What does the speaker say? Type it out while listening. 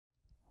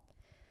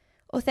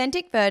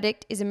Authentic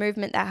Verdict is a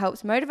movement that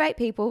helps motivate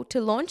people to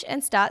launch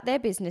and start their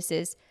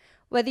businesses.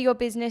 Whether your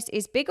business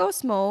is big or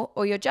small,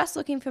 or you're just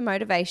looking for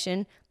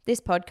motivation, this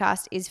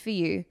podcast is for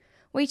you.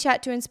 We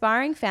chat to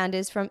inspiring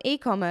founders from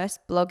e-commerce,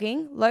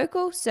 blogging,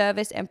 local,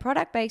 service, and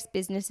product-based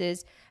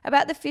businesses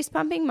about the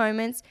fist-pumping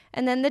moments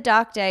and then the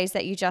dark days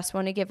that you just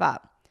want to give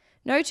up.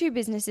 No two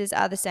businesses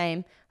are the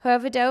same,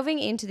 however, delving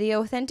into the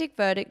authentic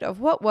verdict of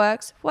what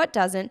works, what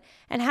doesn't,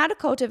 and how to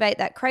cultivate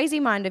that crazy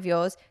mind of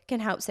yours can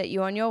help set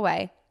you on your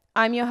way.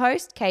 I'm your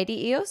host,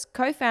 Katie Eels,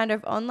 co-founder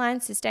of online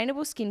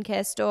sustainable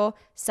skincare store,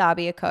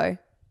 Sabia Co.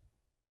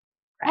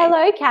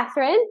 Hello,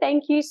 Catherine.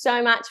 Thank you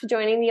so much for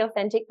joining the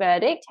Authentic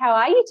Verdict. How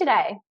are you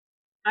today?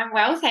 I'm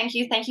well, thank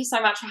you. Thank you so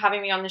much for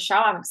having me on the show.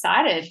 I'm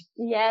excited.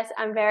 Yes,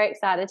 I'm very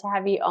excited to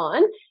have you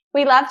on.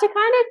 We love to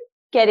kind of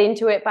get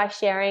into it by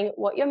sharing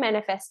what you're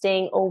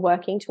manifesting or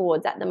working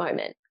towards at the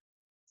moment.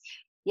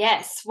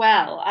 Yes,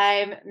 well,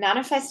 I'm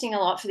manifesting a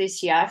lot for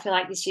this year. I feel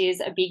like this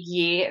year's a big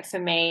year for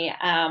me.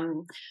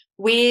 I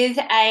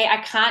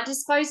can't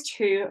disclose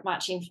too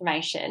much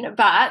information,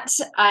 but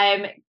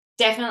I'm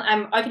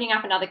opening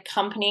up another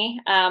company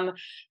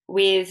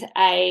with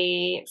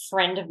a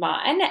friend of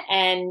mine,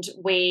 and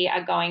we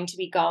are going to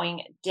be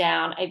going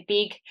down a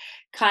big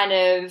kind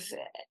of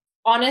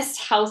honest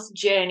health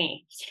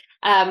journey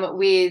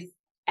with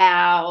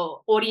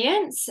our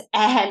audience.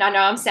 And I know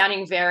I'm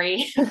sounding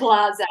very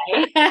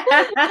blasé,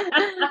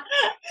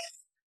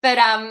 but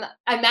I'm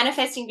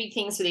manifesting big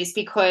things for this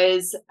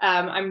because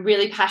I'm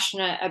really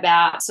passionate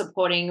about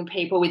supporting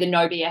people with a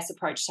no BS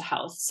approach to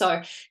health.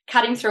 So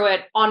cutting through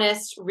it,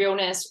 honest,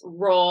 realness,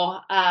 raw,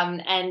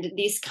 and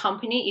this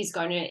company is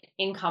going to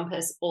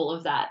encompass all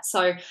of that.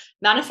 So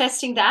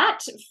manifesting that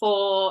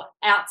for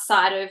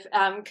outside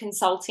of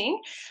consulting,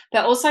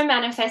 but also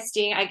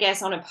manifesting, I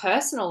guess, on a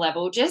personal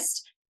level,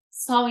 just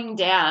slowing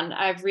down.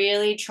 I'm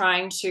really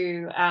trying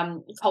to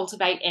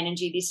cultivate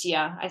energy this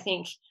year. I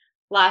think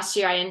last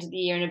year I ended the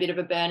year in a bit of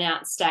a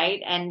burnout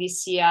state, and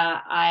this year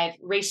I've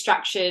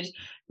restructured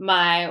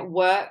my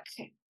work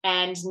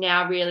and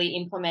now really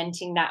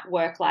implementing that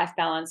work-life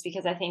balance,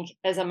 because I think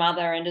as a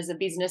mother and as a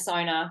business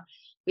owner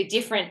with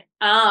different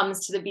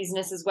arms to the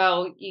business as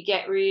well, you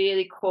get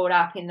really caught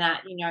up in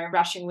that,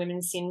 Russian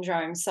women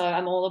syndrome. So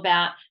I'm all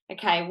about,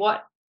 okay,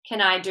 what can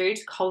I do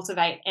to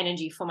cultivate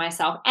energy for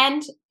myself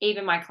and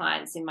even my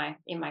clients in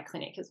my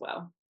clinic as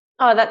well?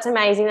 Oh, that's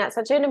amazing. That's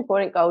such an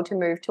important goal to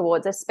move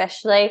towards,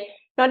 especially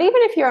not even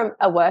if you're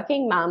a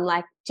working mum,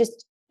 like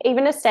just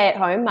even a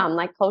stay-at-home mum,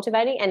 like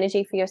cultivating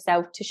energy for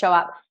yourself to show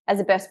up as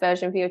the best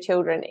version for your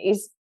children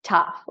is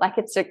tough. Like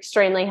it's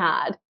extremely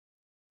hard.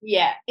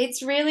 Yeah,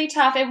 it's really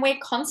tough, and we're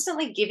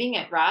constantly giving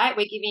it, right?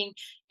 We're giving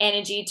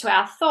energy to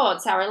our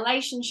thoughts, our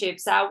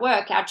relationships, our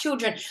work, our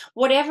children,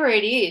 whatever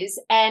it is.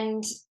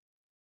 And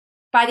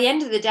by the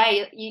end of the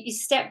day, you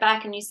step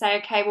back and you say,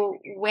 okay, well,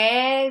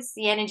 where's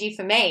the energy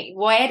for me?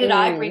 Where did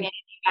I bring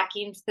energy back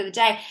into the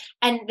day?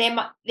 And then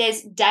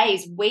there's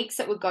days, weeks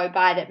that would go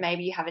by that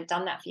maybe you haven't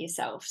done that for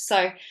yourself.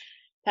 So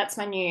that's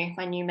my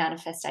new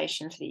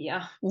manifestation for the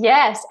year.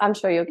 Yes, I'm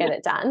sure you'll get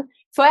it done.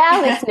 For our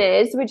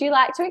listeners, would you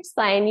like to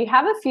explain, you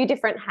have a few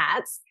different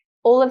hats,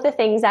 all of the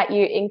things that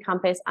you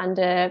encompass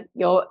under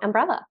your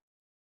umbrella?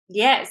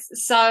 Yes.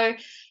 So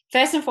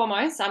first and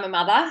foremost, I'm a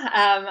mother.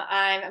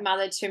 I'm a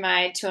mother to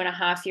my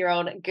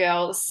 2.5-year-old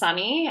girl,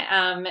 Sunny.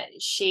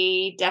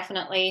 She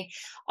definitely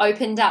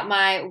opened up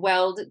my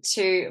world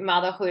to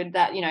motherhood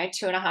that,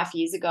 2.5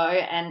 years ago.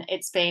 And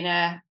it's been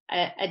a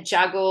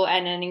juggle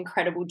and an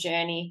incredible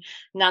journey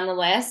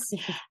nonetheless.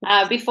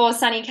 Before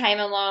Sunny came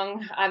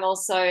along, I'm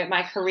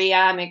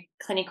a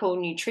clinical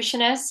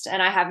nutritionist,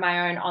 and I have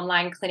my own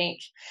online clinic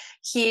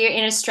here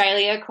in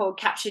Australia called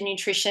Capture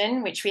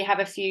Nutrition, which we have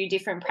a few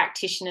different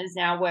practitioners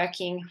now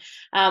working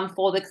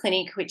for the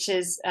clinic, which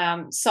is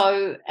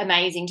so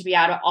amazing to be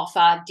able to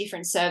offer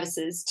different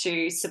services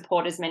to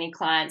support as many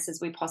clients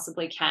as we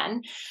possibly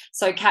can.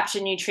 So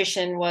Capture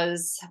Nutrition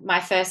was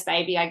my first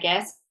baby, I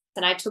guess,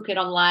 and I took it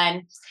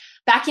online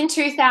back in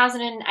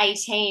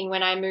 2018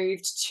 when I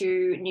moved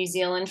to New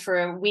Zealand for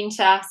a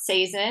winter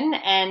season,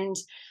 and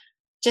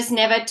just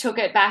never took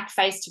it back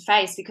face to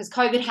face because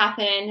COVID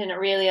happened, and it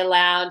really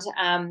allowed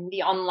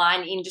the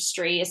online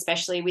industry,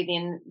 especially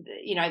within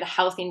the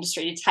health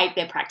industry, to take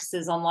their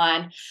practices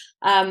online,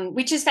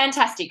 which is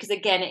fantastic because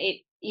again,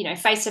 it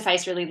face to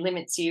face really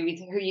limits you with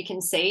who you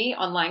can see.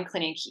 Online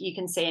clinic, you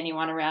can see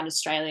anyone around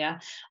Australia,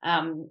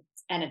 and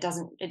it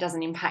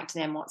doesn't impact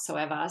them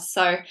whatsoever.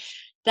 So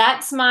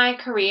that's my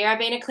career. I've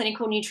been a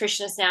clinical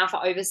nutritionist now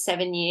for over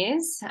 7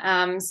 years,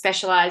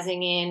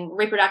 specializing in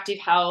reproductive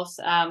health,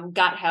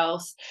 gut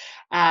health,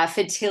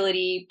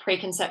 fertility,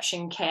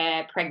 preconception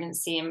care,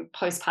 pregnancy and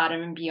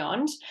postpartum and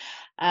beyond.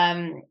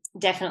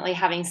 Definitely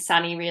having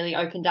Sunny really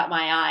opened up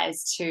my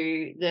eyes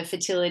to the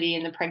fertility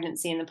and the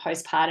pregnancy and the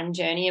postpartum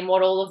journey and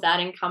what all of that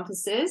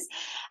encompasses,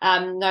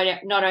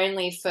 not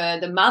only for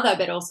the mother,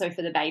 but also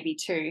for the baby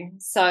too.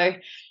 So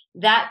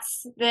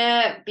that's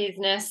the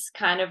business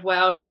kind of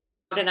world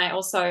and I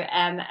also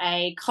am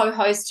a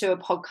co-host to a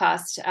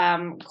podcast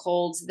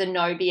called The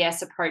No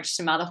BS Approach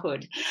to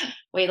Motherhood.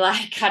 We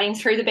like cutting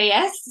through the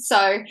BS.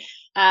 So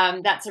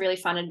that's a really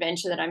fun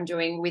adventure that I'm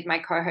doing with my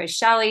co-host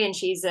Charlie, and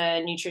she's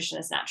a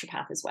nutritionist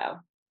naturopath as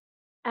well.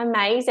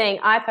 Amazing.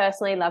 I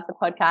personally love the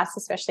podcast,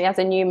 especially as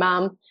a new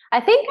mum. I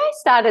think I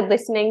started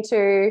listening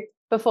to,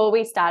 before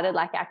we started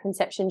like our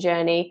conception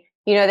journey,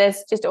 you know,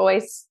 there's just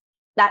always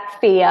that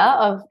fear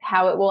of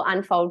how it will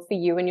unfold for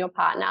you and your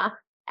partner.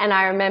 And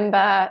I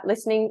remember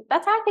listening,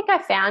 that's how I think I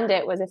found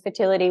it, was a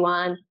fertility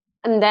one.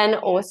 And then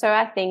also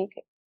I think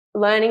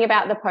learning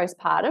about the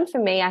postpartum. For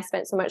me, I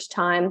spent so much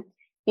time,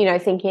 you know,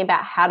 thinking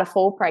about how to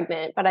fall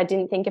pregnant, but I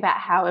didn't think about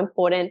how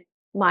important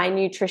my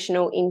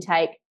nutritional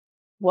intake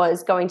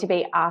was going to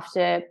be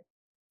after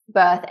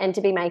birth and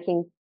to be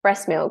making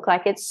breast milk.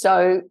 Like, it's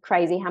so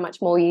crazy how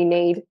much more you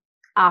need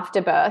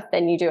after birth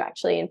than you do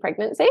actually in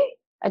pregnancy.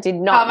 I did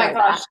not know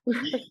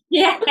that.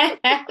 Yeah,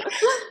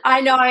 I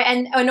know.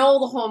 And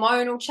all the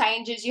hormonal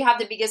changes. You have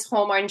the biggest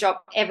hormone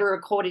drop ever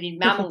recorded in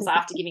mammals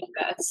after giving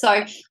birth.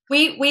 So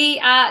we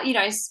are, you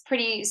know,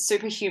 pretty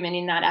superhuman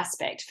in that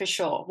aspect for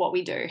sure, what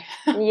we do.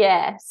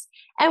 Yes.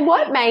 And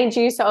what made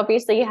you, so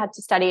obviously you had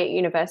to study at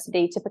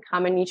university to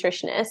become a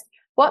nutritionist.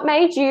 What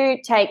made you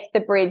take the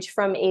bridge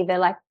from either,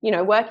 like, you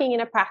know, working in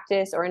a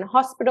practice or in a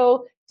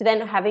hospital to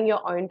then having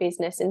your own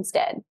business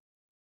instead?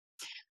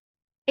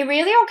 It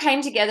really all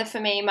came together for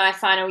me my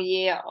final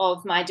year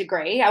of my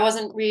degree. I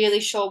wasn't really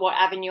sure what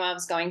avenue I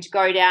was going to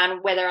go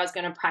down, whether I was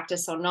going to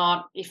practice or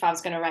not, if I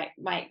was going to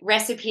make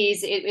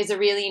recipes. It was a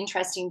really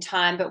interesting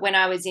time. But when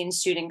I was in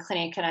student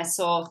clinic and I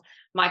saw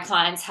my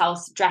clients'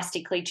 health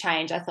drastically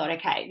change, I thought,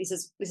 okay, this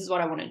is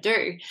what I want to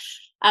do.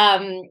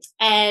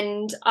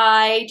 And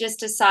I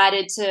just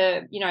decided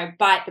to, you know,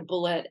 bite the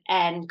bullet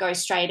and go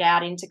straight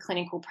out into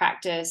clinical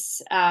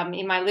practice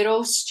in my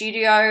little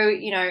studio,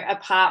 you know,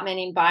 apartment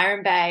in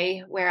Byron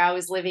Bay, where I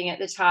was living at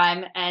the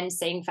time, and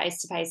seeing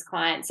face-to-face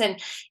clients.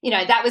 And, you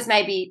know, that was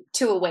maybe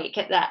 2 a week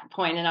at that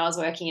point. And I was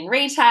working in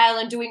retail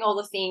and doing all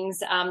the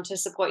things to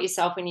support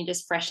yourself when you're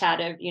just fresh out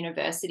of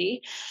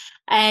university.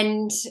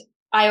 And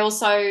I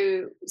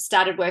also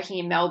started working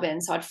in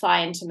Melbourne. So I'd fly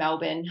into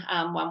Melbourne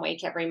 1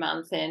 week every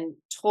month and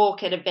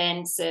talk at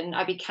events. And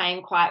I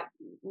became quite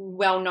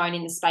well known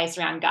in the space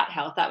around gut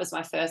health. That was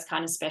my first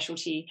kind of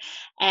specialty,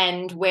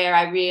 and where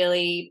I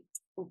really,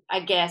 I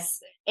guess,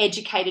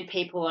 educated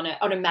people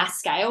on a mass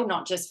scale,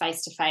 not just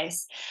face to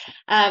face.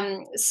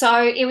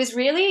 So it was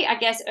really, I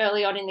guess,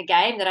 early on in the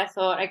game that I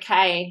thought,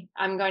 okay,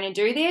 I'm going to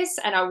do this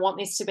and I want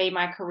this to be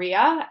my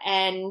career.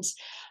 And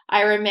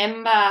I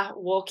remember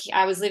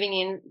I was living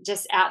in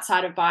just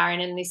outside of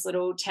Byron in this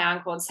little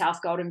town called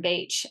South Golden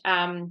Beach.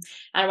 And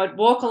I would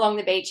walk along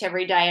the beach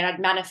every day and I'd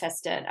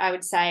manifest it. I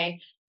would say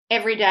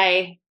every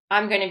day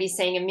I'm going to be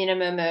seeing a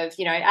minimum of,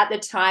 you know, at the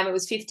time it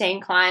was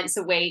 15 clients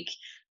a week,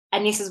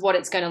 and this is what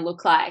it's going to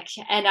look like.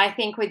 And I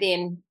think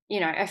within,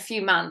 you know, a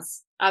few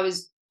months, I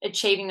was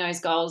achieving those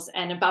goals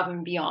and above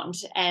and beyond.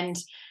 And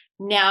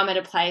now I'm at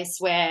a place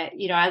where,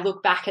 you know, I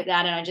look back at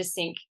that and I just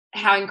think,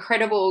 how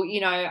incredible,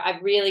 you know,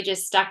 I've really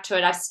just stuck to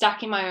it. I've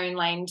stuck in my own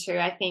lane too.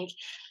 I think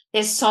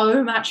there's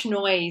so much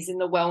noise in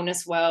the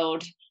wellness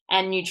world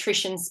and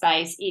nutrition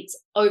space. It's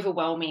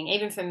overwhelming.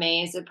 Even for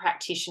me as a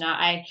practitioner,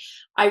 I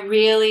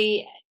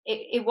really,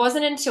 it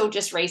wasn't until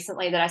just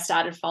recently that I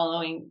started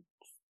following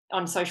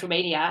on social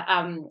media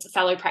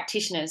fellow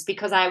practitioners,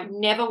 because I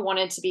never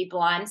wanted to be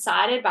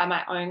blindsided by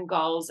my own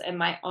goals and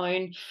my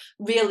own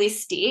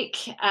realistic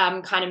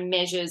kind of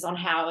measures on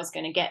how I was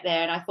going to get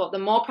there. And I thought the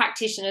more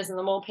practitioners and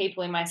the more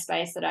people in my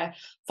space that I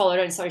followed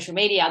on social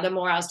media, the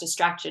more I was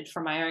distracted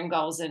from my own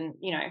goals and,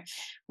 you know,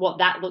 what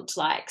that looked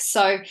like.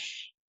 So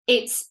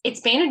it's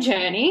been a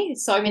journey,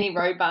 so many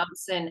road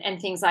bumps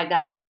and things like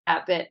that.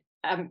 But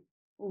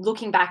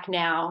looking back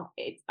now,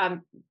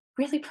 I'm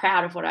really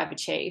proud of what I've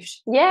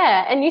achieved.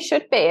 Yeah, and you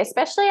should be,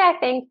 especially I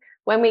think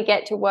when we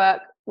get to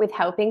work with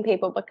helping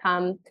people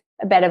become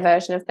a better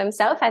version of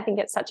themselves. I think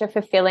it's such a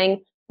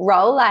fulfilling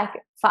role. Like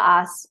for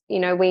us, you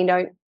know, we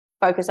don't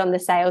focus on the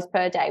sales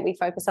per day. We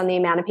focus on the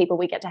amount of people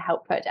we get to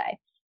help per day.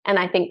 And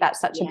I think that's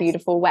such a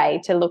beautiful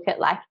way to look at,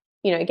 like,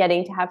 you know,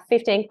 getting to have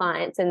 15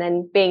 clients and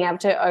then being able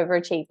to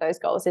overachieve those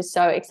goals is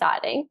so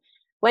exciting.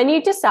 When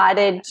you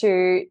decided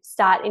to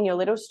start in your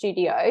little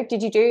studio,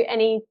 did you do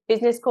any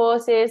business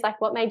courses? Like,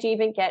 what made you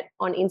even get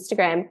on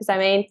Instagram? Because I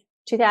mean,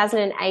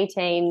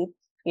 2018,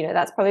 you know,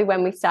 that's probably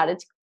when we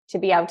started to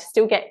be able to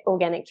still get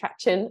organic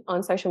traction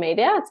on social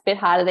media. It's a bit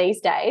harder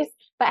these days.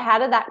 But how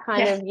did that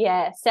kind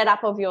of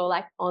setup of your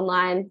like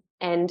online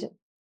and,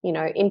 you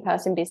know,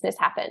 in-person business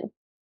happen?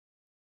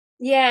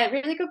 Yeah,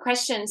 really good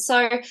question.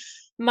 So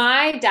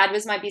my dad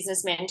was my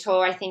business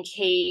mentor. I think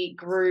he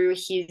grew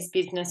his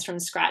business from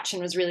scratch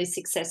and was really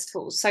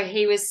successful. So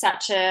he was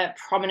such a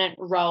prominent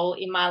role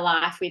in my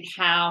life with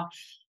how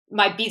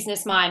my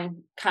business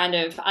mind kind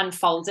of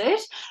unfolded.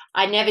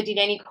 I never did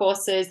any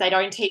courses. They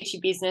don't teach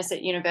you business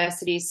at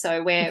university,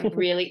 so we're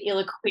really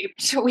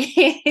ill-equipped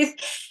with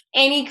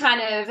any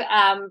kind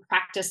of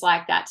practice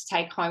like that to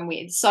take home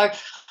with. So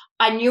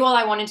I knew all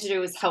I wanted to do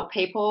was help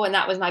people, and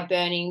that was my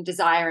burning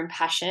desire and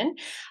passion.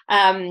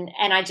 And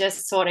I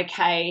just thought,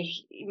 okay,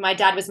 my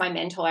dad was my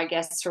mentor, I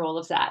guess, through all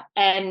of that.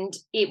 And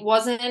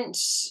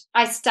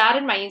I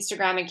started my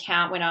Instagram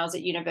account when I was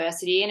at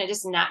university, and it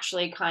just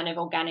naturally kind of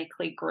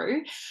organically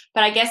grew.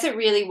 But I guess it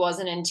really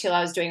wasn't until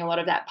I was doing a lot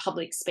of that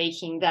public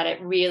speaking that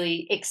it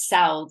really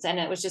excelled, and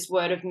it was just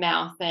word of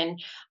mouth. And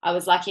I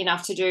was lucky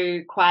enough to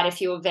do quite a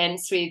few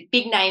events with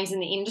big names in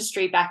the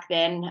industry back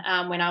then,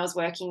 when I was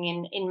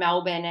working in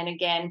Melbourne. And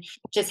again,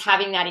 just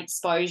having that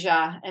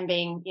exposure and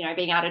being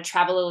able to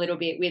travel a little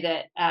bit with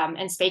it,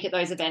 and speak at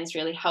those events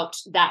really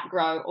helped that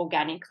grow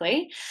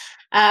organically.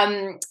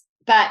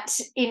 But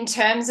in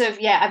terms of,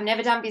 I've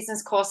never done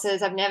business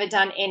courses. I've never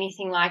done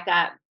anything like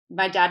that.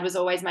 My dad was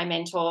always my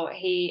mentor.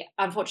 He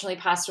unfortunately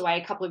passed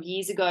away a couple of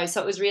years ago. So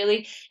it was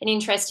really an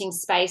interesting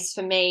space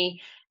for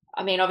me.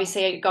 I mean,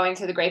 obviously going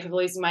through the grief of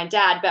losing my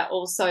dad, but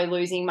also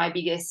losing my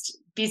biggest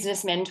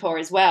business mentor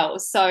as well.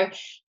 So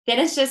then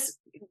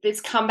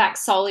it's come back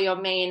solely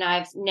on me. And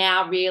I've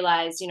now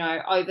realized,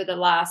 over the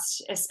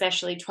last,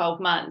 especially 12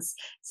 months,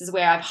 this is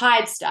where I've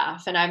hired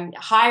staff, and I'm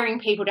hiring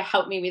people to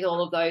help me with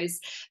all of those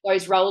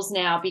roles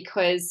now,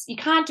 because you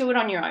can't do it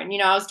on your own.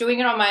 I was doing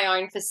it on my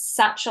own for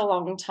such a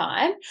long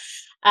time.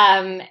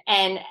 And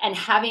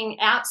having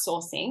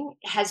outsourcing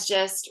has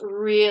just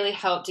really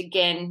helped,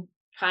 again,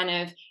 kind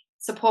of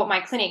support my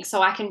clinic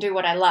so I can do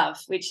what I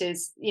love, which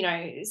is,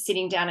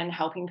 sitting down and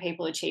helping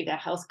people achieve their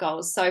health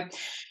goals. So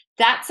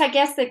that's, I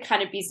guess, the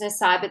kind of business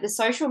side. But the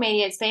social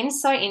media, it's been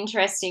so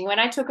interesting. When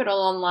I took it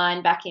all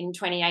online back in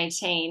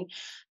 2018,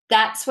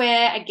 that's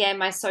where, again,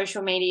 my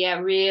social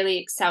media really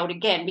excelled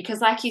again,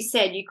 because like you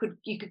said, you could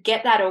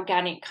get that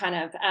organic kind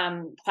of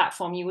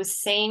platform. You were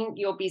seeing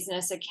your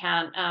business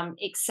account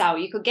excel.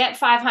 You could get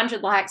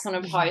 500 likes on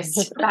a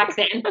post back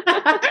then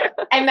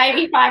and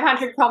maybe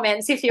 500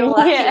 comments if you're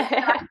lucky.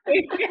 Yeah.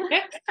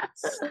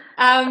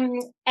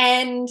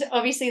 And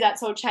obviously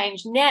that's all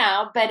changed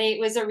now, but it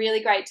was a really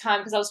great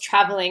time because I was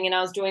traveling and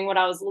I was doing what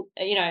I was,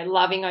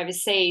 loving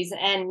overseas.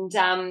 And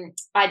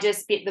I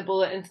just bit the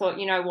bullet and thought,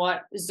 you know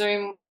what,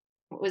 Zoom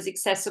was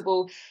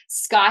accessible.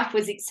 Skype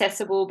was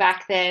accessible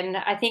back then.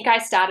 I think I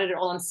started it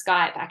all on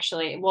Skype,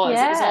 actually. It was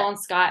all on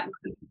Skype.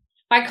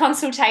 My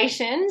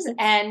consultations,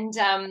 and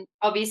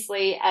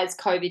obviously as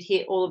COVID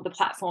hit, all of the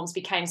platforms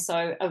became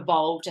so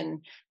evolved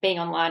and being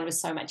online was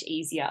so much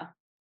easier.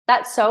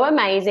 That's so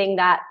amazing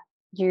that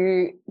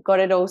you got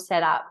it all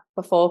set up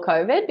before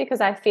COVID, because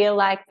I feel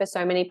like for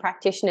so many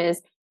practitioners,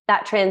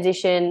 that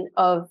transition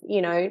of,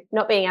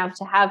 not being able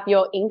to have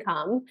your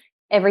income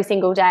every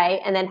single day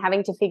and then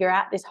having to figure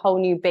out this whole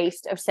new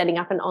beast of setting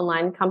up an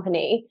online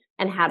company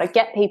and how to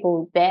get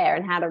people there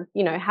and how to,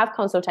 have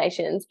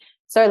consultations.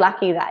 So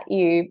lucky that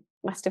you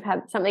must have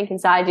had something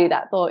inside you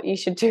that thought you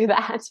should do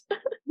that.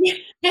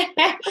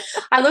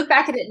 I look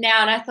back at it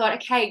now and I thought,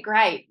 okay,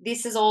 great.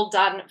 This is all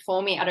done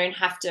for me. I don't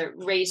have to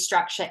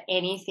restructure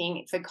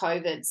anything for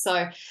COVID.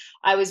 So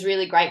I was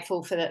really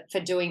grateful for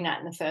doing that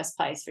in the first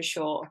place, for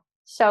sure.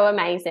 So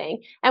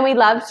amazing. And we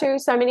love to,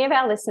 so many of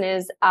our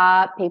listeners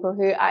are people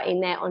who are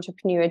in their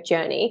entrepreneur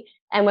journey.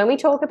 And when we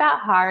talk about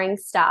hiring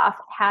staff,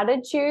 how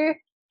did you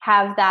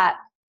have that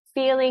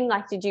feeling?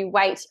 Like, did you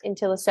wait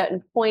until a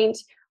certain point,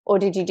 or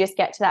did you just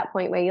get to that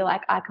point where you're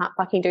like, I can't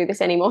fucking do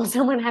this anymore,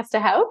 someone has to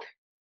help?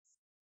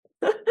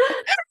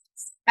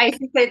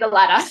 Basically the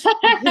latter.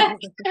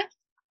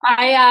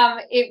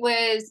 It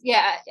was,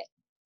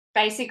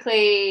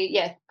 basically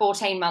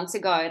 14 months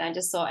ago, and I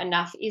just thought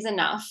enough is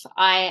enough.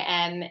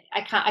 I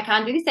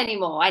can't do this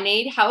anymore. I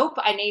need help.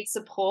 I need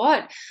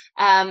support.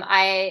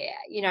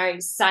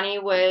 Sunny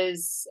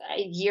was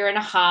a year and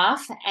a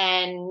half,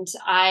 and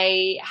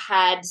I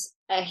had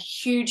a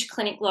huge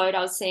clinic load.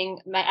 I was seeing,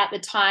 at the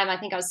time, I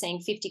think I was seeing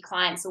 50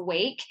 clients a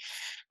week.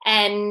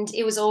 And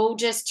it was all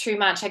just too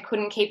much. I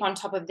couldn't keep on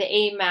top of the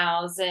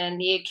emails and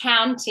the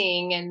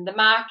accounting and the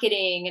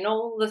marketing and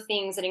all the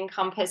things that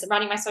encompass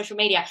running my social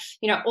media,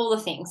 all the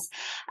things.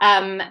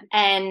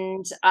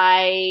 And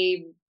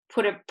I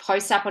put a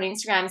post up on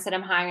Instagram and said,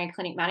 I'm hiring a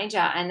clinic manager.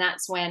 And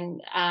that's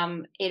when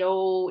it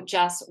all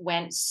just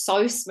went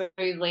so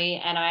smoothly.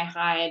 And I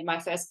hired my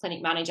first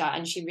clinic manager,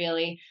 and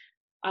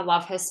I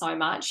love her so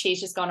much.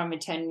 She's just gone on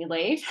maternity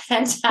leave.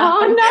 And,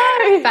 oh,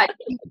 no. But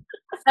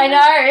I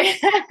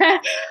know.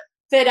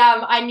 But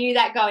I knew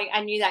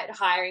that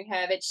hiring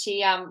her, but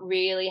she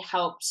really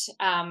helped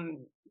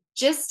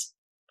just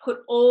put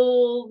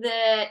all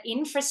the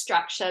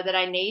infrastructure that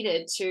I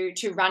needed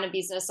to run a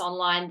business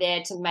online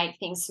there to make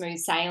things smooth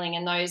sailing.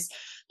 And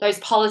those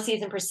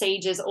policies and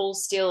procedures all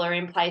still are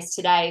in place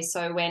today.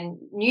 So when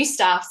new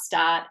staff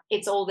start,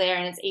 it's all there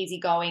and it's easy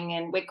going,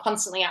 and we're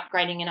constantly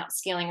upgrading and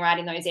upskilling right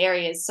in those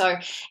areas. So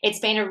it's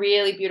been a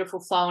really beautiful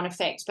flow and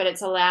effect, but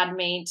it's allowed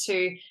me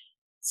to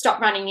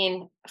stop running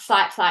in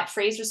fight, flight,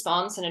 freeze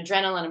response and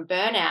adrenaline and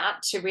burnout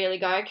to really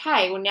go,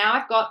 okay, well, now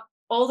I've got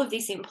all of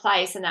this in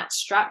place and that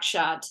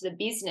structure to the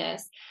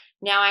business.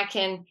 Now I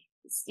can,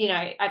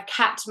 I've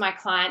capped my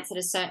clients at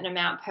a certain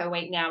amount per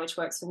week now, which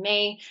works for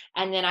me.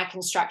 And then I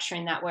can structure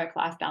in that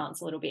work-life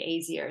balance a little bit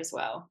easier as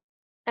well.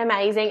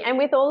 Amazing. And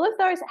with all of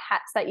those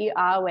hats that you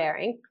are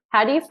wearing,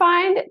 how do you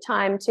find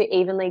time to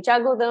evenly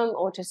juggle them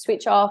or to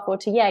switch off or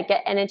to,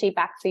 get energy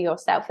back for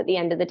yourself at the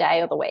end of the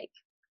day or the week?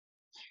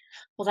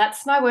 Well,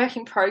 that's my work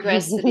in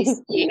progress for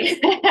this year.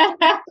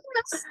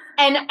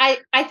 And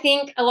I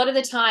think a lot of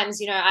the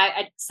times,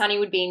 Sunny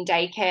would be in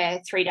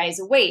daycare 3 days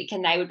a week,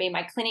 and they would be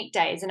my clinic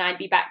days, and I'd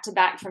be back to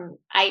back from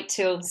 8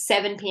 till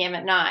 7 p.m.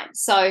 at night.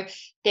 So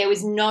there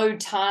was no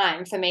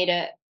time for me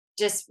to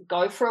just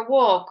go for a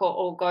walk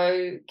or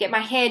go get my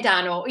hair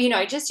done or,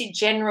 just your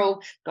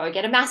general go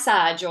get a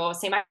massage or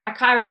see my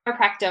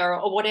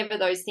chiropractor or whatever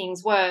those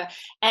things were.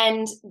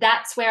 And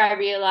that's where I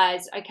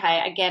realized,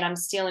 okay, again, I'm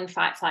still in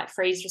fight, flight,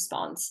 freeze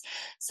response.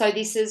 So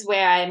this is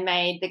where I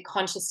made the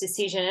conscious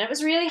decision. And it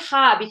was really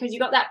hard because you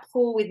got that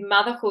pull with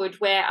motherhood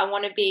where I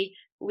want to be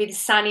with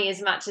Sunny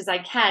as much as I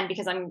can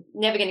because I'm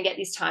never going to get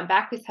this time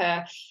back with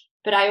her.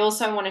 But I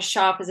also want to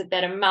show up as a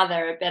better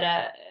mother, a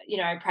better,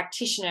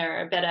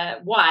 practitioner, a better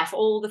wife,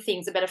 all the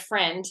things, a better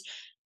friend.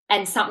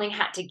 And something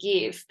had to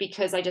give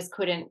because I just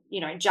couldn't,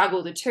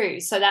 juggle the two.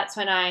 So that's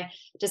when I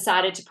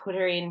decided to put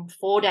her in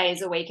 4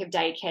 days a week of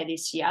daycare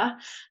this year,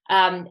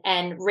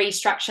 and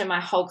restructure my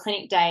whole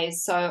clinic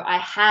days. So I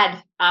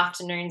had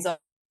afternoons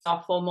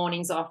off or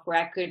mornings off where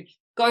I could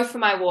go for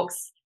my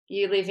walks.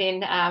 You live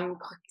in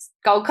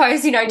Gold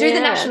Coast, do the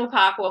national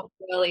park walk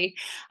early,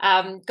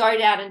 go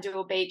down and do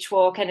a beach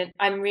walk. And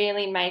I'm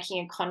really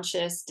making a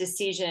conscious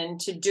decision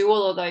to do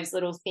all of those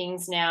little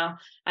things now.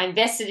 I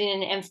invested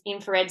in an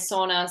infrared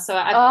sauna. So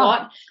I've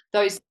got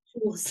those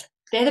tools.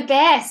 They're the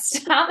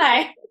best, aren't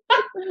they?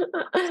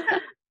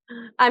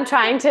 I'm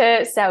trying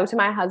to sell to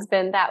my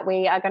husband that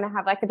we are going to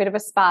have like a bit of a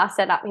spa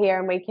set up here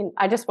and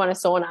I just want a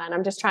sauna and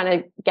I'm just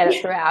trying to get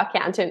it through our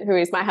accountant who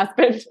is my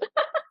husband.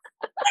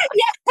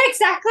 Yeah,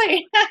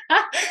 exactly.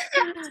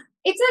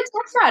 It's a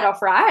tax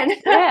write-off, right?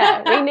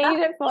 Yeah, we need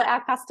it for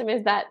our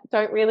customers that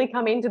don't really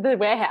come into the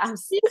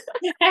warehouse.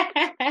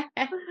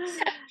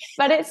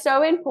 But it's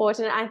so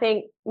important. I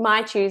think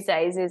my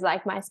Tuesdays is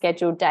like my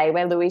scheduled day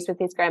where Louis with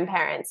his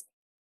grandparents,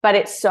 but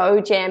it's so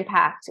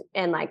jam-packed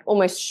and like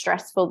almost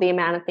stressful, the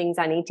amount of things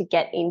I need to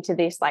get into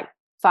this like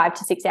 5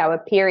 to 6 hour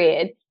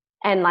period.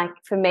 And like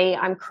for me,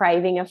 I'm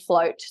craving a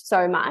float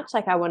so much.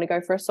 Like I want to go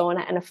for a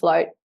sauna and a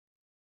float.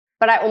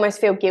 But I almost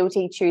feel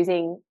guilty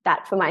choosing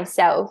that for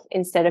myself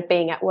instead of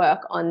being at work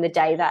on the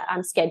day that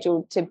I'm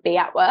scheduled to be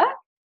at work.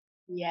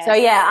 Yes. So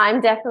yeah,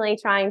 I'm definitely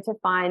trying to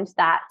find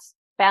that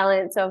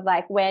balance of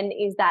like, when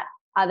is that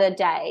other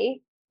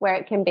day where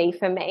it can be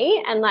for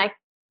me? And like,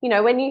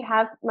 when you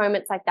have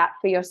moments like that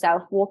for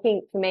yourself,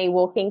 walking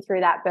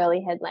through that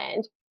Burleigh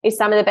Headland is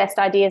some of the best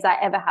ideas I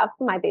ever have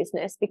for my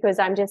business because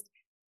I'm just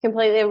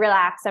completely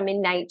relaxed. I'm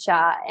in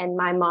nature and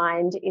my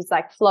mind is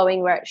like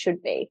flowing where it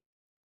should be.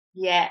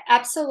 Yeah,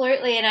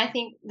 absolutely. And I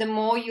think the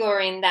more you're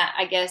in that,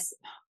 I guess,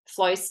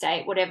 flow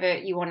state, whatever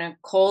you want to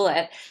call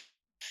it,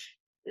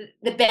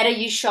 the better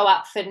you show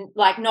up for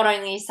like not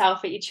only yourself,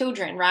 but your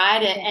children,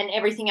 right? And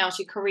everything else,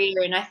 your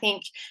career. And I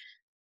think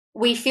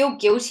we feel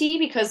guilty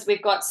because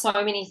we've got so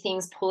many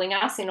things pulling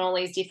us in all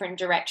these different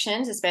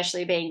directions,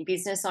 especially being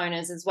business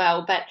owners as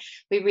well. But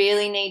we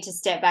really need to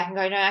step back and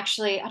go, no,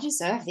 actually, I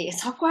deserve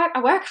this. I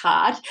work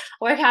hard. I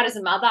work hard as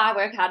a mother. I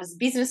work hard as a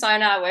business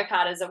owner. I work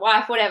hard as a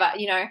wife, whatever,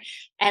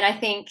 And I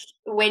think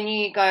when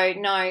you go,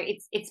 no,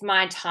 it's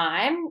my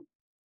time,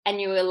 and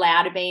you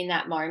allow to be in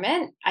that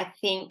moment, I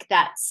think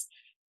that's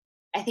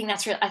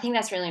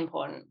really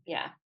important.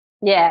 Yeah.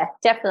 Yeah,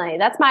 definitely.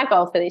 That's my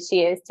goal for this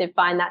year, is to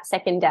find that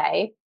second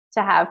day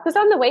to have, because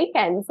on the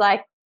weekends,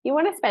 like, you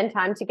want to spend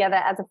time together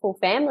as a full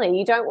family.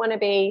 You don't want to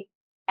be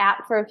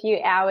out for a few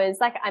hours.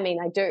 Like, I mean,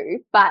 I do,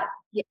 but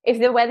if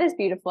the weather's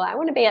beautiful, I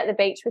want to be at the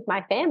beach with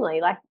my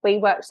family. Like, we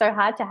work so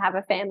hard to have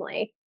a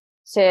family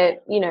to,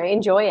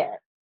 enjoy it.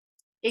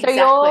 Exactly.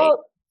 So you're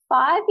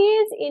 5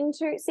 years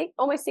into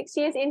almost 6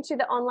 years into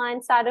the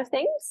online side of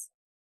things?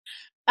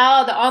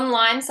 Oh, the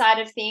online side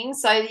of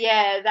things. So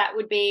yeah, that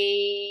would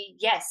be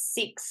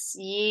 6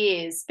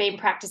 years. Been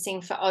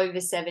practicing for over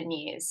 7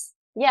 years.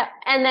 Yeah.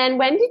 And then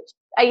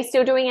are you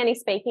still doing any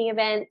speaking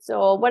events,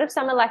 or what are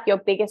some of like your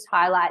biggest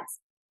highlights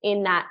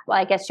in that, well,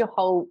 I guess your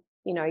whole,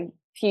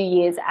 few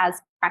years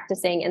as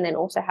practicing and then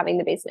also having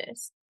the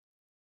business?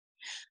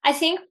 I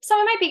think some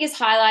of my biggest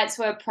highlights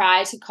were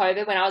prior to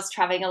COVID, when I was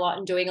traveling a lot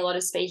and doing a lot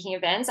of speaking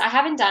events. I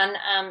haven't done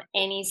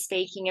any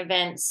speaking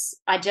events.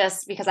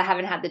 Because I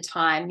haven't had the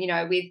time,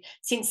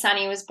 since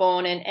Sunny was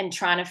born and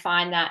trying to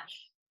find that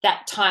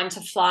time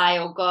to fly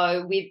or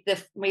go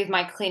with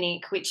my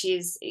clinic, which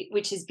is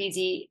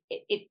busy.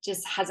 It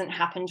just hasn't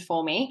happened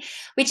for me,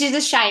 which is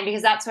a shame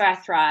because that's where I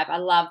thrive. I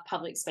love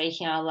public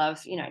speaking. I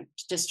love,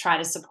 just try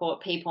to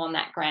support people on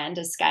that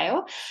grander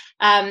scale.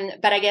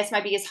 But I guess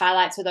my biggest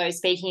highlights were those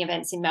speaking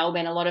events in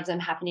Melbourne. A lot of them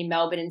happen in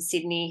Melbourne and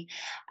Sydney.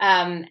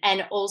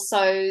 And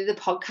also the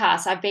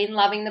podcast. I've been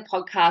loving the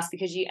podcast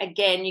because you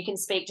can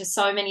speak to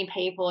so many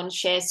people and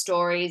share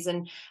stories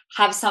and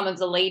have some of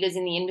the leaders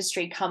in the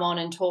industry come on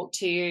and talk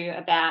to you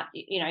about,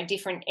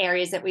 different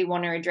areas that we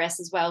want to address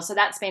as well. So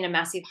that's been a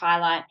massive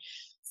highlight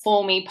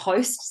for me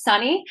post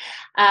Sunny.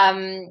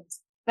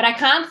 but I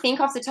can't think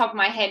off the top of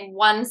my head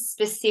one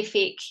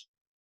specific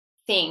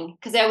thing,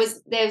 because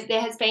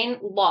there has been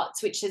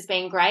lots, which has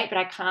been great, but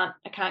I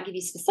can't give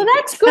you specifics. Well,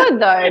 that's good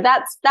though.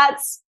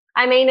 That's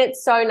I mean,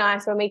 it's so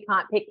nice when we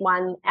can't pick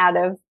one out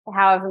of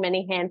however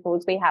many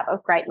handfuls we have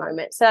of great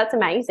moments. So that's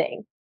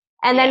amazing.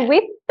 And then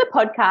with the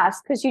podcast,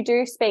 because you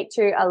do speak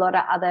to a lot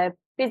of other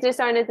business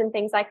owners and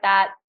things like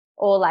that,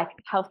 or like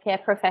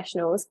healthcare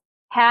professionals,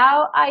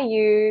 how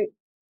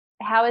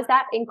is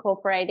that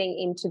incorporating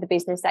into the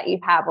business that you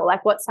have? Or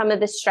like what's some of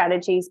the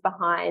strategies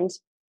behind,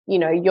 you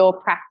know, your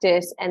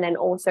practice, and then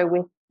also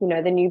with, you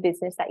know, the new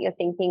business that you're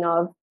thinking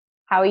of?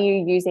 How are you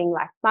using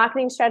like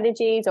marketing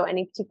strategies or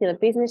any particular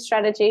business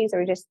strategies,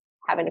 or just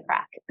having a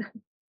crack?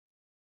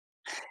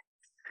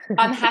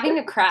 I'm having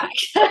a crack.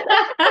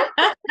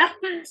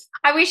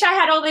 I wish I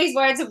had all these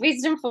words of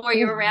wisdom for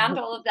you around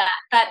all of that.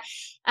 But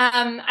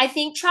I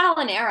think trial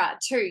and error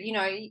too, you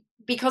know,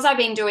 because I've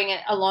been doing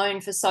it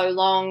alone for so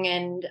long,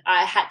 and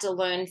I had to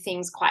learn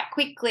things quite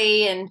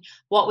quickly and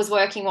what was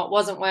working, what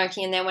wasn't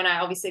working. And then when I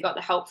obviously got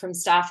the help from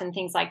staff and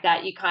things like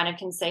that, you kind of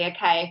can see,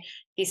 okay,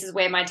 this is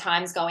where my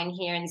time's going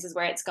here and this is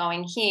where it's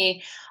going here.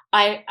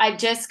 I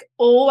just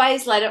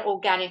always let it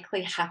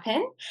organically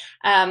happen.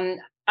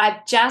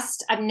 I've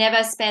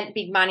never spent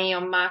big money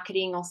on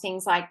marketing or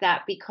things like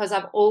that, because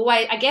I've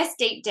always, I guess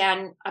deep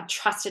down, I've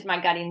trusted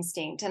my gut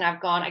instinct, and I've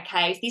gone,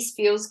 okay, if this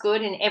feels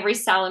good and every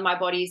cell in my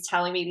body is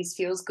telling me this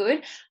feels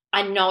good,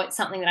 I know it's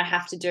something that I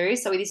have to do.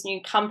 So with this new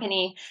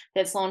company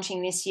that's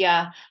launching this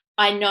year,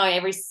 I know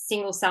every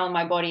single cell in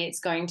my body it's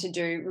going to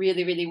do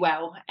really, really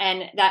well.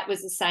 And that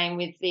was the same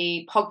with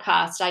the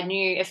podcast. I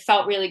knew it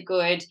felt really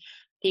good.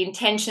 The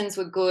intentions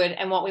were good,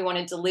 and what we want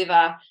to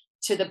deliver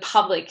to the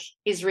public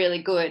is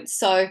really good.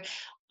 So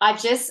I've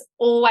just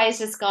always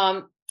just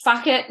gone,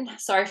 fuck it,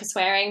 sorry for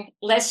swearing,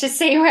 let's just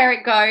see where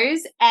it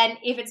goes. And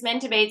if it's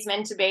meant to be, it's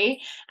meant to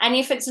be. And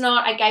if it's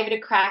not, I gave it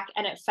a crack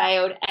and it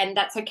failed, and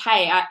that's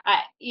okay.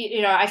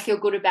 I feel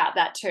good about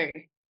that too.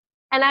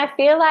 And I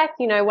feel like,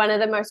 you know, one of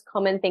the most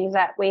common things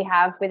that we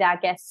have with our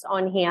guests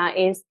on here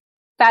is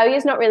failure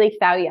is not really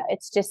failure.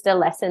 It's just a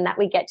lesson that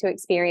we get to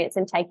experience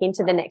and take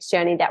into the next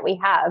journey that we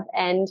have.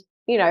 And,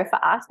 you know,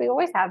 for us, we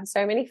always have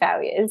so many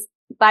failures,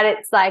 but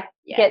it's like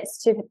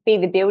gets to be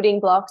the building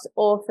blocks.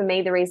 Or for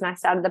me, the reason I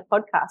started the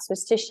podcast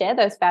was to share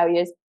those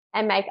failures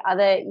and make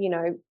other, you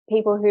know,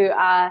 people who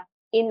are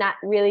in that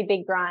really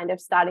big grind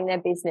of starting their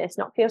business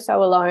not feel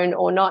so alone,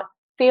 or not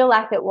feel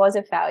like it was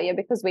a failure,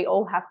 because we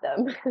all have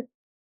them.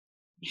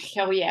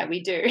 Oh yeah,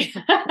 we do.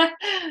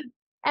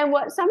 And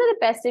what's some of the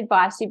best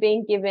advice you've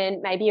been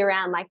given, maybe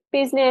around like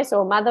business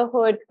or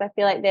motherhood? Because I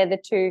feel like they're the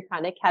two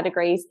kind of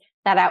categories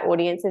that our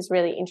audience is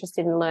really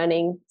interested in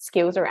learning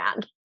skills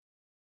around.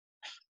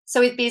 So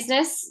with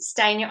business,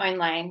 stay in your own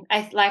lane.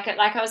 Like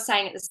I was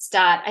saying at the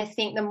start, I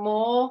think the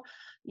more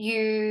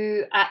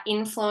you are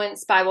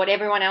influenced by what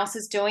everyone else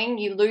is doing,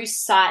 you lose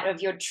sight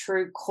of your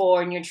true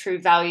core and your true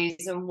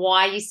values and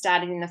why you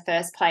started in the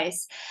first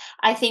place.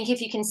 I think if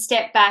you can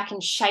step back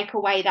and shake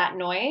away that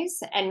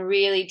noise and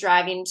really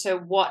drive into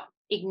what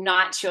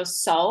ignites your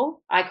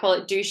soul, I call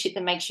it do shit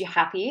that makes you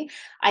happy.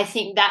 I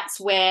think that's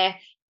where,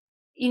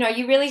 you know,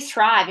 you really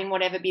thrive in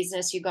whatever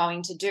business you're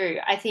going to do.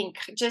 I think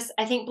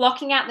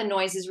blocking out the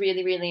noise is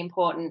really, really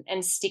important,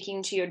 and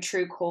sticking to your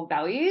true core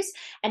values,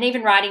 and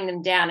even writing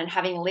them down and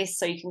having a list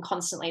so you can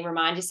constantly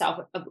remind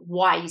yourself of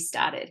why you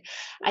started.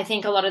 I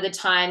think a lot of the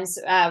times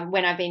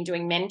when I've been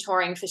doing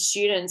mentoring for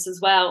students as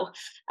well,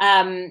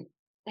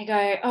 they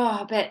go,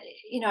 oh, but,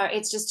 you know,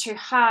 it's just too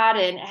hard.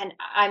 And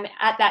I'm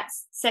at that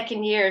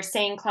second year of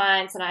seeing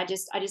clients, and I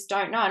just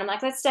don't know. And I'm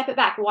like, let's step it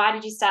back. Why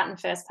did you start in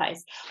the first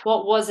place?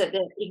 What was it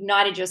that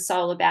ignited your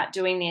soul about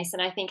doing this?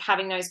 And I think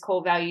having those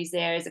core values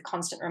there as a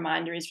constant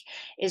reminder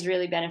is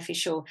really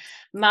beneficial.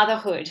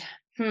 Motherhood.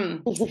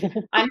 I'm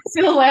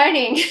still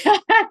learning.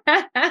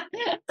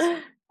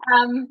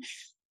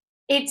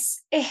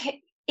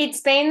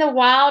 It's been the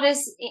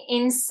wildest,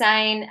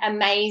 insane,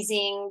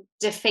 amazing,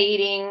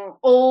 defeating,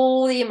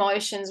 all the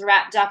emotions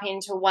wrapped up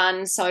into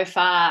one so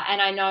far. And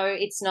I know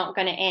it's not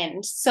going to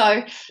end.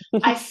 So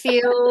I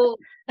feel,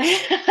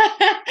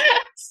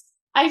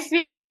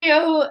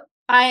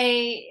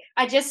 I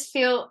just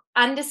feel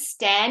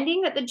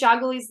understanding that the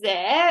juggle is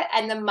there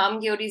and the mum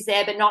guilt is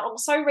there, but not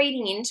also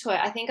reading into it.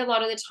 I think a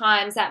lot of the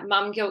times that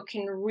mum guilt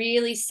can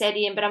really set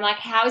in, but I'm like,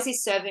 how is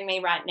this serving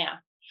me right now?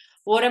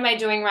 What am I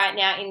doing right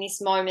now in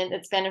this moment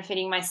that's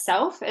benefiting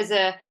myself as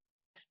a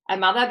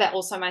mother, but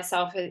also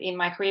myself in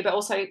my career, but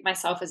also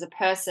myself as a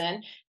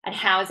person? And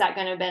how is that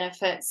going to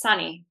benefit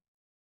Sunny?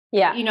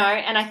 Yeah. You know,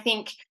 and I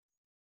think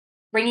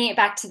bringing it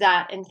back to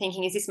that and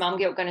thinking, is this mum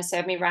guilt going to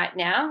serve me right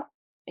now?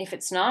 If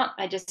it's not,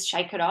 I just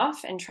shake it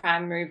off and try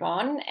and move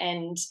on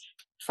and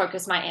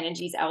focus my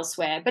energies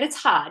elsewhere. But it's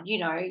hard, you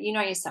know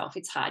yourself,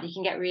 it's hard. You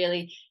can get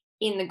really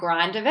in the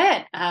grind of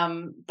it.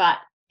 But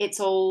it's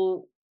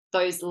all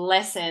those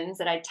lessons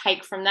that I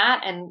take from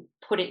that and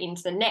put it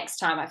into the next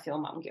time I feel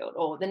mum guilt,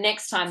 or the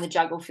next time the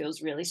juggle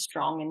feels really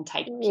strong and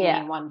taking me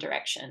in one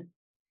direction.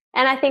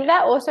 And I think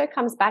that also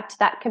comes back to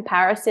that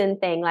comparison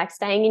thing, like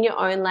staying in your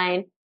own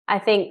lane. I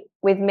think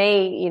with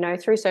me,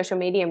 through social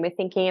media, and we're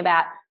thinking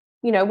about,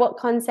 what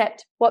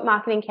concept, what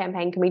marketing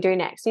campaign can we do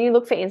next? And you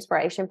look for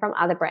inspiration from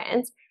other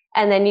brands,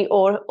 and then you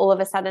all of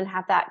a sudden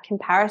have that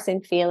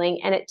comparison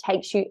feeling, and it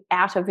takes you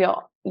out of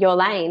your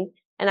lane.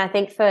 And I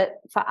think for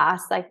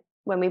us, like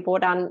when we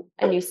brought on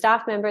a new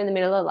staff member in the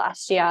middle of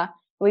last year,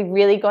 we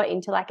really got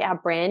into like our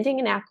branding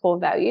and our core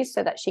values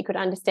so that she could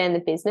understand the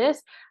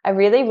business. I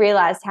really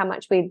realized how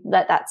much we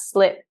let that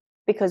slip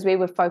because we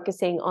were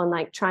focusing on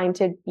like trying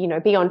to,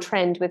 be on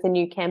trend with a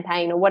new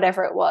campaign or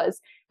whatever it was.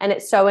 And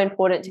it's so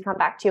important to come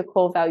back to your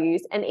core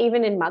values. And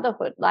even in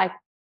motherhood, like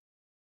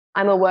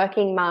I'm a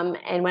working mum,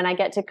 and when I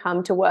get to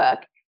come to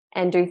work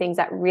and do things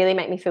that really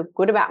make me feel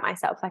good about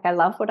myself, like I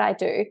love what I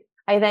do,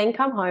 I then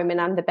come home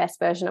and I'm the best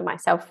version of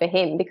myself for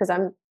him because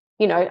I'm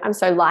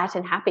so light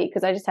and happy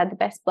because I just had the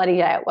best bloody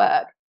day at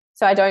work.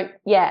 So I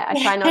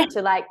try not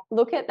to like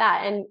look at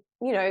that. And,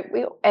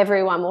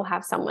 everyone will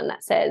have someone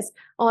that says,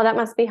 oh, that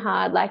must be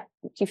hard. Like,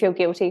 do you feel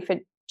guilty for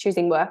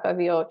choosing work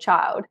over your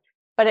child?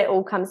 But it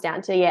all comes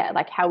down to,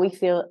 like how we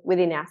feel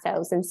within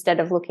ourselves instead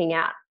of looking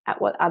at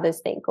what others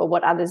think or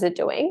what others are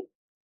doing.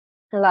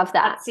 I love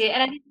that. That's it.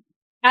 And I think,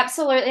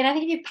 absolutely. And I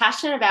think if you're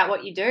passionate about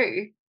what you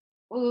do,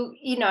 well,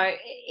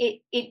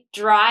 it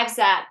drives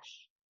that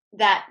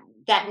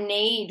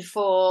need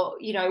for,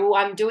 well,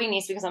 I'm doing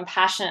this because I'm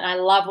passionate and I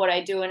love what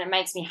I do and it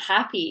makes me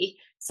happy.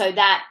 So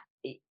that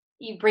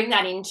you bring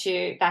that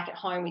into back at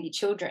home with your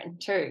children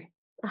too.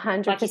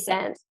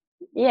 100%.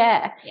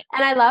 Yeah.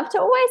 And I love to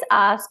always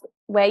ask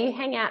where you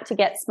hang out to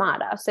get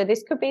smarter. So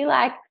this could be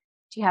like,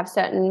 do you have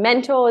certain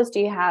mentors?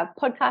 Do you have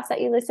podcasts that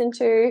you listen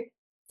to? Is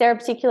there a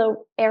particular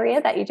area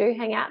that you do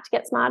hang out to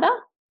get smarter?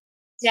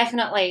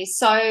 Definitely.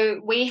 So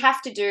we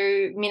have to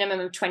do minimum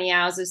of 20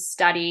 hours of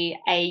study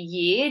a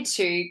year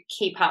to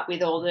keep up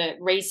with all the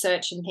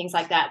research and things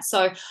like that.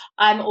 So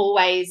I'm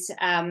always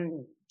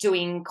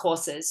doing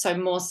courses. So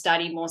more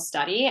study.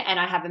 And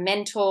I have a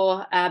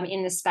mentor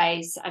in the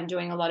space. I'm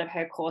doing a lot of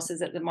her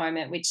courses at the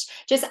moment, which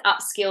just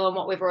upskill on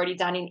what we've already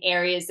done in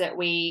areas that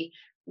we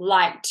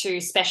like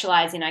to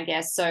specialize in, I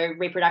guess. So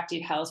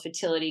reproductive health,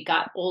 fertility,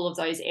 gut, all of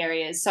those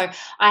areas. So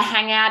I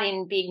hang out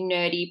in big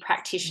nerdy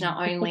practitioner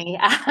only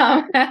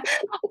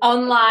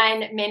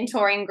online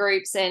mentoring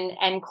groups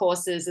and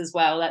courses as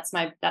well. That's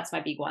my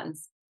big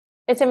ones.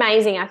 It's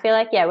amazing. I feel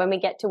like, when we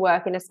get to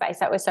work in a space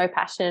that we're so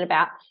passionate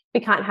about, we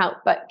can't help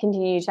but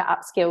continue to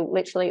upskill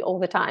literally all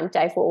the time.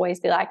 Dave will always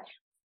be like,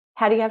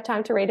 how do you have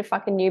time to read a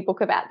fucking new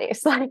book about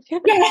this? Like you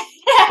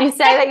say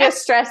that you're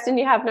stressed and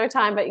you have no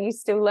time, but you're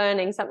still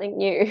learning something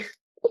new.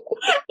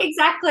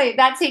 Exactly.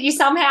 That's it. You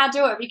somehow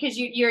do it because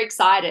you're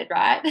excited,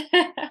 right?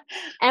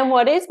 And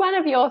what is one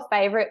of your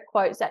favorite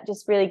quotes that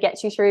just really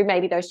gets you through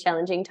maybe those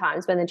challenging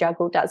times when the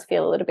juggle does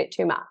feel a little bit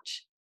too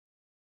much?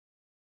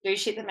 Do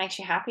shit that makes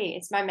you happy.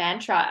 It's my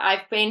mantra.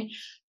 I've been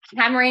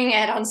hammering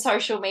it on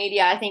social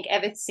media, I think,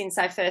 ever since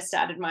I first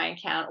started my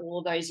account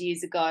all those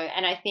years ago.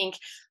 And I think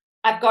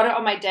I've got it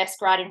on my desk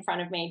right in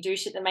front of me. Do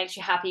shit that makes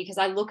you happy, because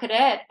I look at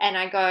it and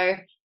I go,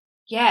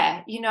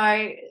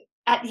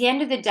 at the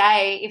end of the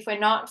day, if we're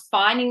not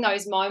finding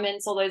those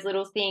moments or those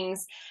little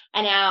things,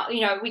 and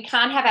we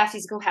can't have our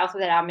physical health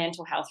without our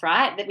mental health,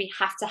 right? That we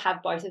have to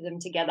have both of them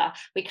together.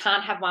 We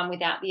can't have one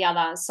without the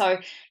other. So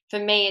for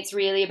me, it's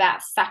really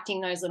about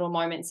factoring those little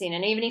moments in.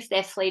 And even if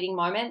they're fleeting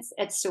moments,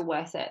 it's still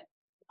worth it.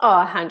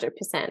 Oh,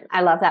 100%.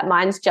 I love that.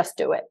 Mine's just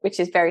do it,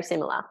 which is very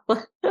similar.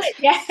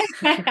 Yeah,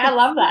 I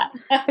love that.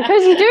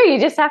 Because you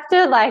just have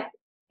to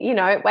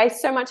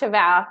waste so much of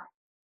our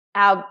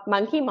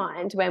monkey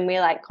mind when we're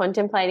like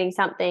contemplating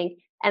something.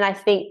 And I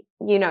think,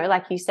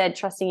 like you said,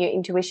 trusting your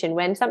intuition.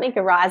 When something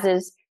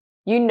arises,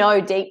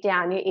 deep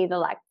down, you're either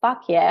like,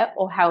 fuck yeah,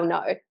 or hell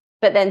no.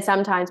 But then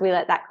sometimes we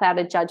let that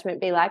clouded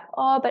judgment be like,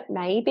 oh, but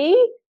maybe.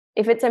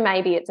 If it's a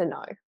maybe, it's a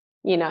no.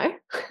 Yeah,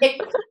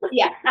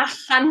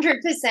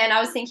 100%. I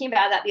was thinking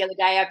about that the other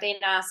day. I've been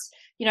asked,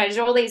 there's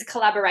all these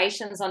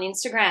collaborations on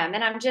Instagram,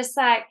 and I'm just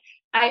like,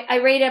 I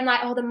read them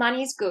like, oh, the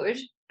money's good,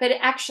 but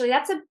actually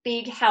that's a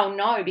big hell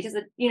no, because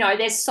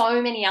there's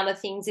so many other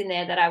things in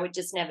there that I would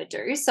just never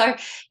do. So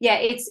yeah,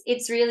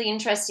 it's really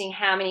interesting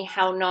how many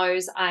hell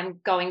no's I'm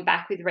going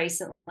back with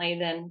recently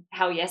than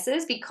hell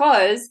yeses,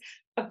 because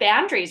of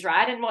boundaries,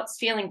 right? And what's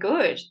feeling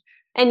good.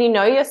 And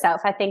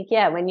yourself. I think,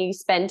 when you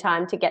spend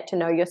time to get to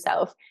know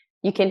yourself,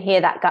 you can hear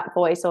that gut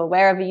voice, or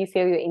wherever you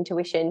feel your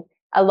intuition,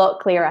 a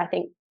lot clearer. I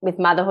think with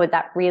motherhood,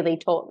 that really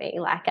taught me.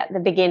 Like at the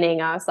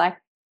beginning, I was like,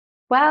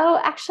 well,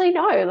 actually,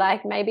 no,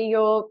 like maybe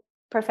your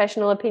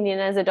professional opinion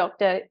as a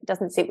doctor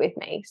doesn't sit with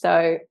me.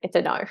 So it's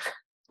a no.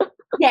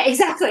 Yeah,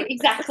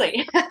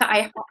 exactly.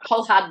 I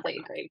wholeheartedly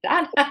agree with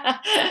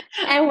that.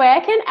 And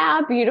where can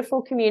our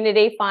beautiful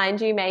community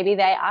find you? Maybe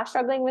they are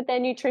struggling with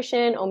their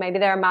nutrition, or maybe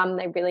they're a mum,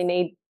 they really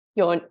need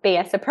your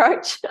BS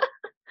approach.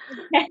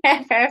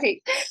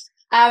 Perfect.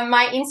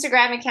 My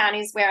Instagram account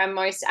is where I'm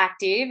most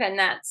active, and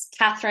that's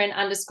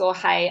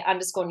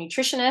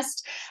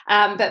Catherine_Hay_nutritionist.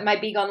 But my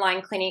big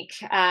online clinic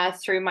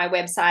through my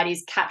website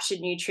is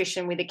Captured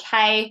Nutrition with a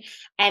K,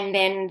 and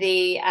then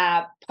the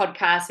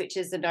podcast, which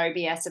is the No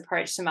BS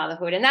Approach to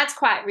Motherhood. And that's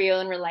quite real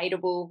and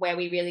relatable, where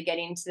we really get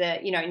into the,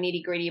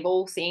 nitty gritty of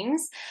all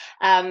things.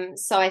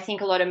 So I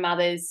think a lot of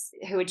mothers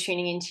who are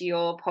tuning into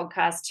your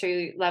podcast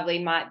too,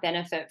 Lovely, might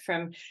benefit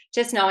from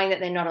just knowing that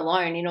they're not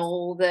alone in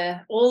all the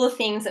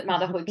things that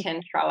motherhood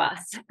can throw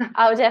us.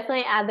 I'll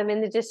definitely add them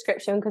in the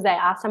description because they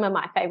are some of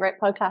my favorite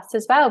podcasts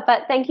as well.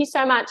 But thank you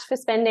so much for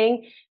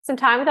spending some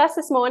time with us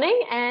this morning.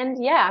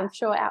 And yeah, I'm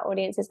sure our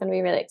audience is going to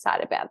be really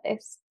excited about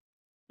this.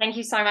 Thank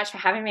you so much for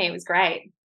having me. It was great.